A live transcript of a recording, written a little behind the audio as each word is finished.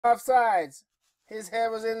offsides. His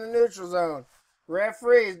head was in the neutral zone.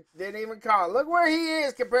 Referees didn't even call it. Look where he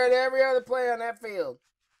is compared to every other player on that field.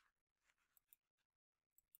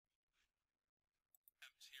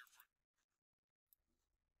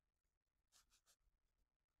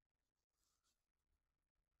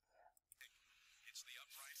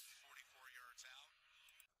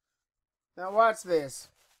 Now watch this.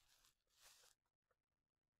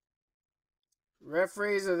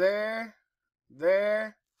 Referees are there.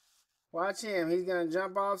 There. Watch him. He's going to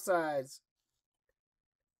jump off sides.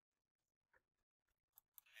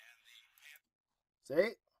 See?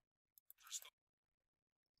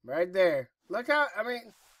 Right there. Look how, I mean,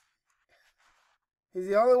 he's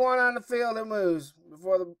the only one on the field that moves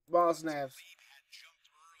before the ball snaps.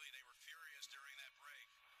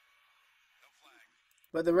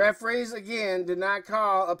 But the referees, again, did not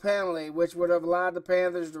call a penalty, which would have allowed the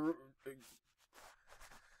Panthers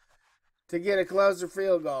to get a closer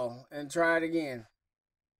field goal and try it again.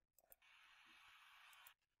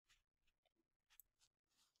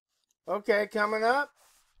 Okay, coming up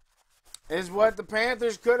is what the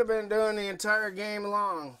Panthers could have been doing the entire game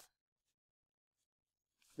long.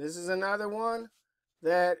 This is another one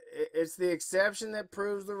that it's the exception that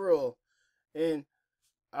proves the rule. And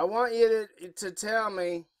I want you to tell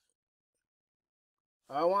me,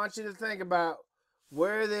 I want you to think about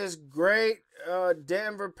where this great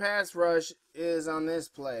Denver pass rush is on this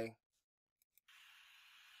play.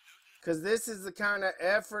 Because this is the kind of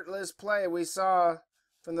effortless play we saw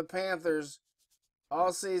from the Panthers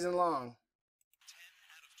all season long.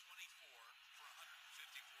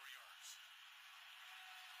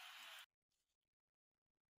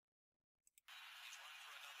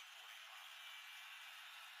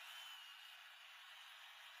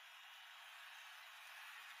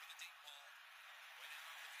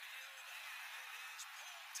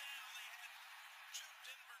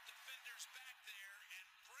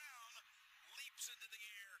 Into the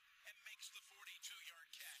air and makes the 42-yard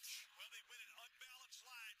catch. Well, they went an unbalanced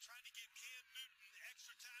line trying to give Cam Newton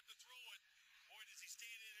extra time to throw it. Boy, does he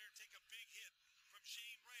stand in there and take a big hit from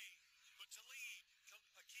Shane Ray. But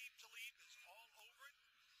Akeem Talib is all over it.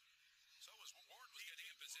 So was Ward was getting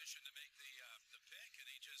in position to make the pick, and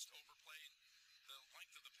he just overplayed the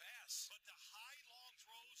length of the pass. But the high, long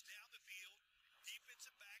throws down the field,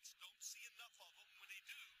 defensive backs don't see enough of them. When they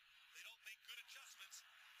do, they don't make good adjustments.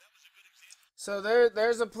 That was a good example. So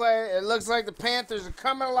there's a play. It looks like the Panthers are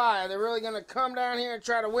coming alive. They're really going to come down here and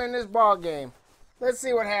try to win this ball game. Let's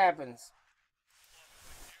see what happens.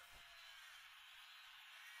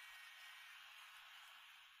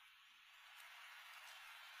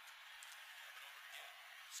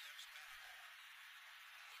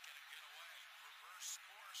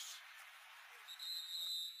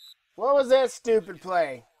 What was that stupid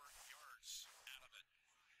play?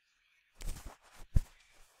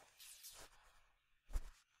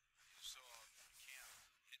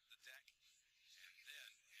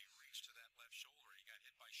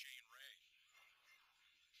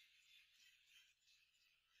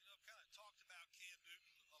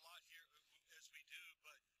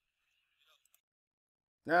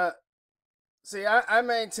 Now, see, I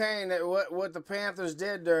maintain that what the Panthers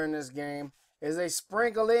did during this game is they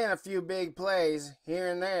sprinkled in a few big plays here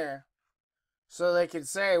and there so they could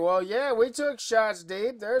say, well, yeah, we took shots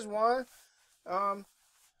deep. There's one.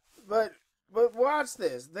 But watch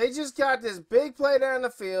this. They just got this big play down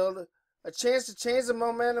the field, a chance to change the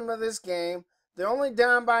momentum of this game. They're only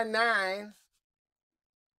down by 9.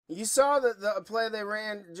 You saw the play they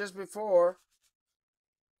ran just before.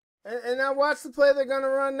 And now watch the play they're going to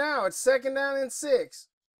run now. It's 2nd down and 6.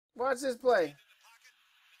 Watch this play.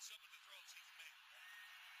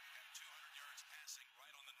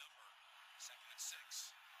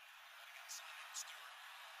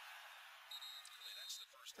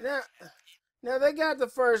 Now they got the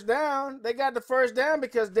first down. They got the first down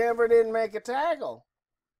because Denver didn't make a tackle.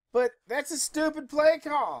 But that's a stupid play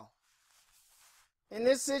call. In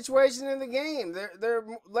this situation in the game, they're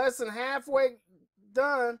less than halfway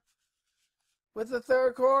done with the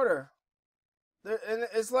third quarter. And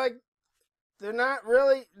it's like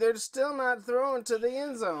they're still not throwing to the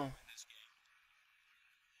end zone.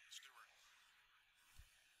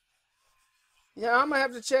 Yeah, I'm going to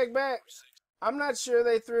have to check back. I'm not sure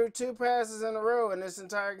they threw 2 passes in a row in this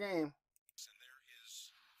entire game.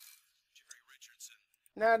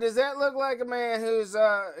 Now, does that look like a man who's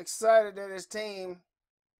excited that his team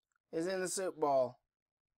is in the Super Bowl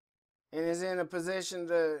and is in a position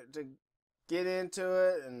to get into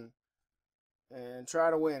it and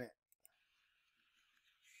try to win it?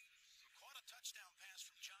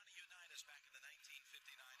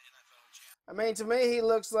 I mean, to me, he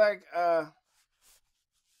looks like a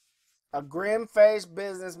grim-faced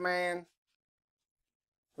businessman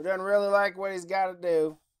who doesn't really like what he's got to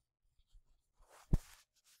do,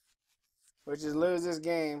 which is lose this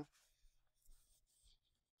game.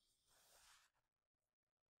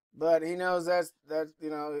 But he knows that's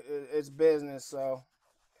it's business, so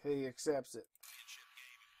he accepts it.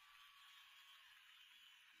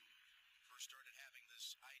 First started having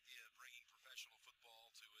this idea of bringing professional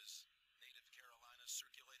football to his native Carolina,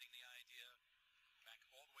 circulating the idea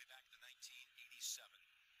all the way back to 1987.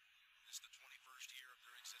 This is the 21st year of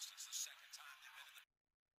their existence, the second time they've been in the...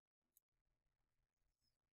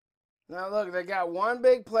 Now look, they got one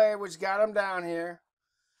big play which got them down here.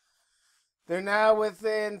 They're now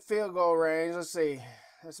within field goal range. Let's see.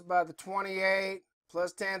 That's about the 28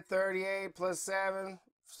 plus 10, 38 plus 7.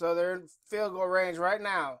 So they're in field goal range right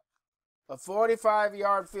now. A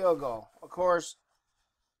 45-yard field goal. Of course,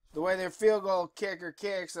 the way their field goal kicker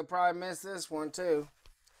kicks, they'll probably miss this one too.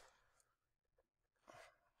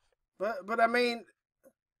 But I mean,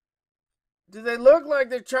 do they look like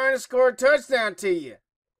they're trying to score a touchdown to you?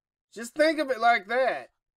 Just think of it like that.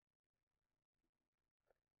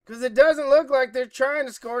 Because it doesn't look like they're trying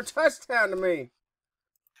to score a touchdown to me.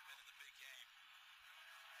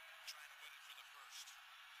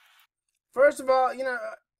 First of all,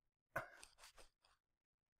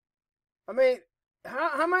 I mean,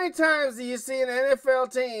 how many times do you see an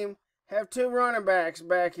NFL team have two running backs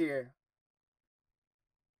back here?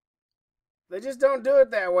 They just don't do it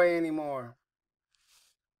that way anymore.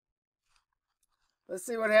 Let's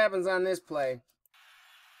see what happens on this play.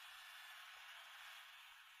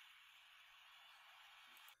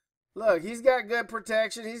 Look, he's got good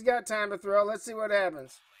protection. He's got time to throw. Let's see what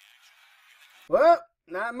happens. Well,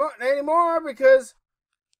 not anymore because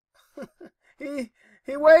he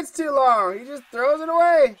waits too long. He just throws it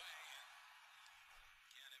away.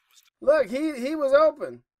 Look, he was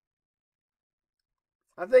open.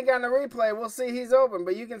 I think on the replay we'll see he's open,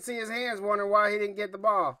 but you can see his hands wondering why he didn't get the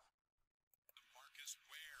ball.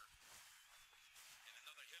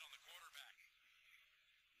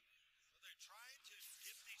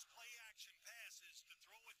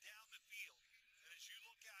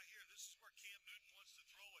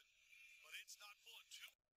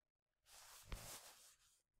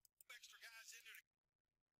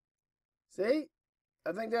 See?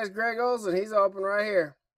 I think that's Greg Olsen. He's open right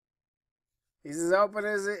here. He's as open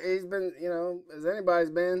as he's been, as anybody's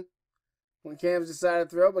been when Cam's decided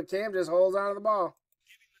to throw, but Cam just holds on to the ball.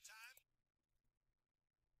 Give him the time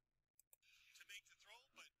to make the throw,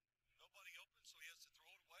 but nobody open, so he has to throw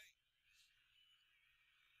it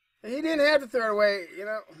away. He didn't have to throw it away, Around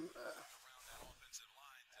that offensive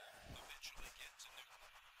line to eventually get to Newton.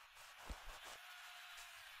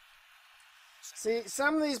 See,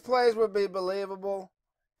 some of these plays would be believable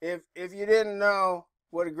if you didn't know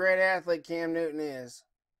what a great athlete Cam Newton is.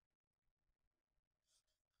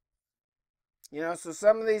 So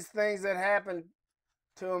some of these things that happened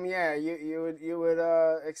to him, yeah, you would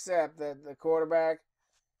accept that the quarterback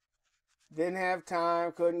didn't have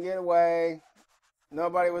time, couldn't get away,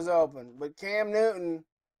 nobody was open. But Cam Newton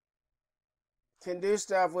can do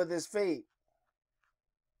stuff with his feet.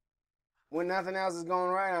 When nothing else is going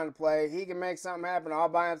right on the play, he can make something happen all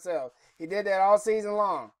by himself. He did that all season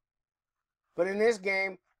long. But in this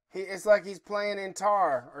game, it's like he's playing in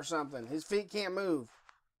tar or something. His feet can't move.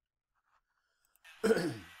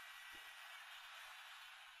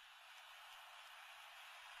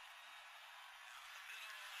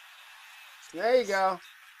 There you go.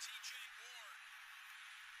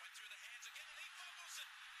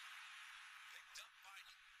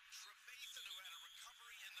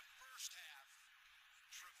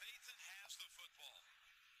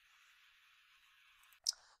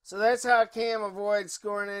 So that's how Cam avoids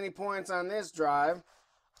scoring any points on this drive.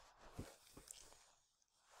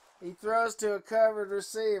 He throws to a covered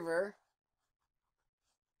receiver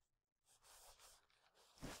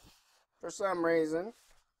for some reason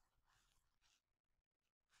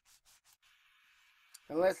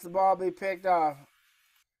and lets the ball be picked off.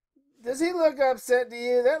 Does he look upset to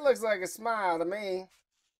you? That looks like a smile to me.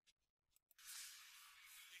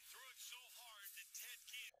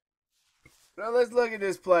 Now let's look at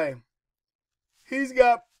this play. He's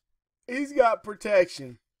got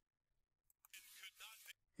protection.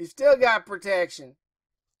 He's still got protection.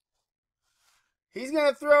 He's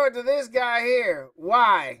going to throw it to this guy here.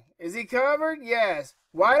 Why? Is he covered? Yes.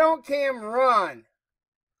 Why don't Cam run?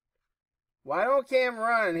 Why don't Cam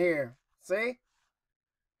run here? See?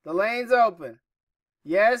 The lane's open.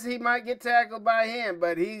 Yes, he might get tackled by him,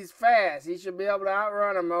 but he's fast. He should be able to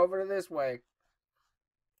outrun him over to this way.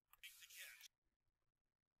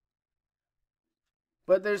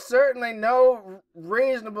 But there's certainly no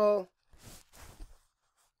reasonable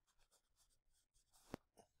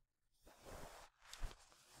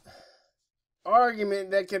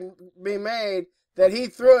argument that can be made that he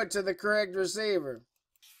threw it to the correct receiver.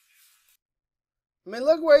 I mean,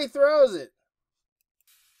 look where he throws it.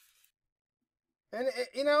 And,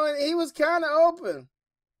 you know, and he was kind of open.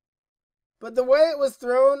 But the way it was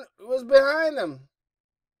thrown was behind him.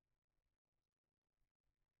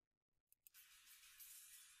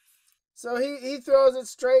 So he throws it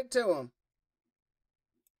straight to him.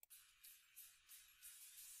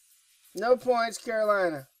 No points,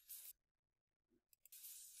 Carolina.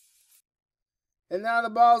 And now the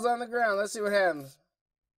ball's on the ground. Let's see what happens.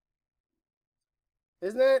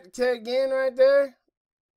 Isn't that Ted Ginn right there?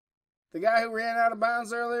 The guy who ran out of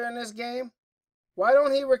bounds earlier in this game? Why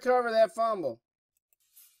don't he recover that fumble?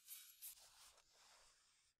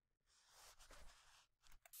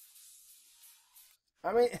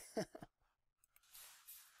 I mean...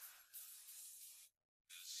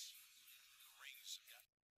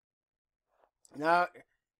 Now,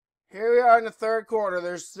 here we are in the third quarter.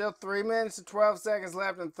 There's still 3 minutes and 12 seconds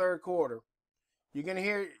left in the third quarter. You can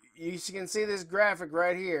see this graphic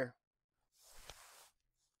right here.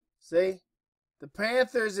 See? The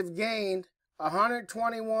Panthers have gained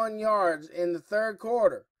 121 yards in the third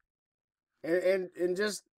quarter. And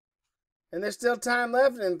there's still time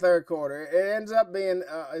left in the third quarter. It ends up being,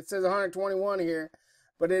 it says 121 here,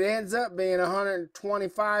 but it ends up being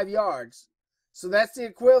 125 yards. So that's the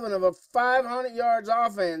equivalent of a 500 yards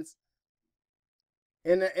offense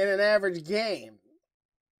in an average game.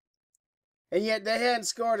 And yet they hadn't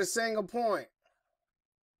scored a single point.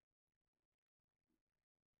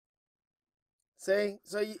 See?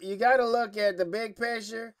 So you got to look at the big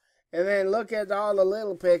picture and then look at all the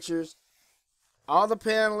little pictures. All the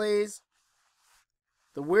penalties,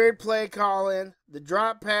 the weird play calling, the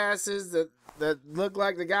drop passes that look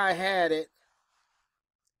like the guy had it.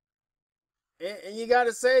 And you got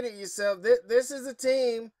to say to yourself, this is a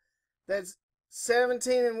team that's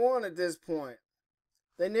 17-1 at this point.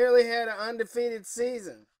 They nearly had an undefeated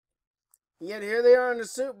season. Yet here they are in the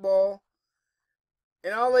Super Bowl,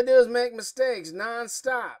 and all they do is make mistakes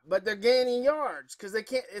nonstop. But they're gaining yards because they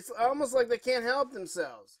can't. It's almost like they can't help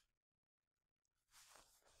themselves.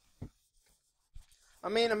 I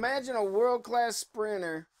mean, imagine a world-class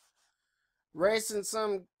sprinter racing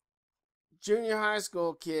some junior high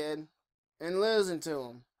school kid and losing to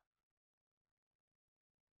him.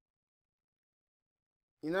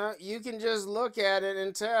 You know, you can just look at it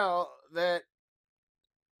and tell that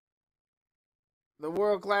the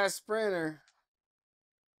world-class sprinter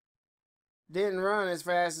didn't run as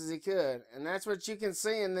fast as he could. And that's what you can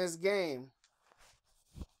see in this game.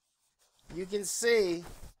 You can see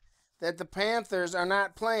that the Panthers are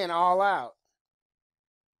not playing all out.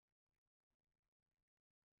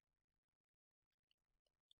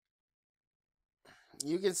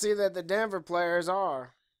 You can see that the Denver players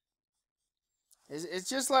are. It's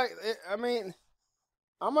just like, I mean,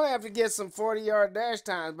 I'm going to have to get some 40-yard dash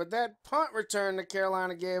times, but that punt return that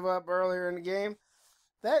Carolina gave up earlier in the game,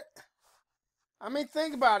 I mean,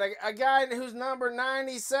 think about it. A guy who's number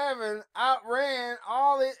 97 outran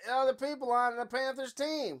all the other people on the Panthers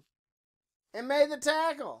team and made the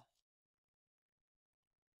tackle.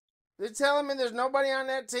 They're telling me there's nobody on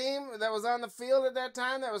that team that was on the field at that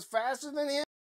time that was faster than him?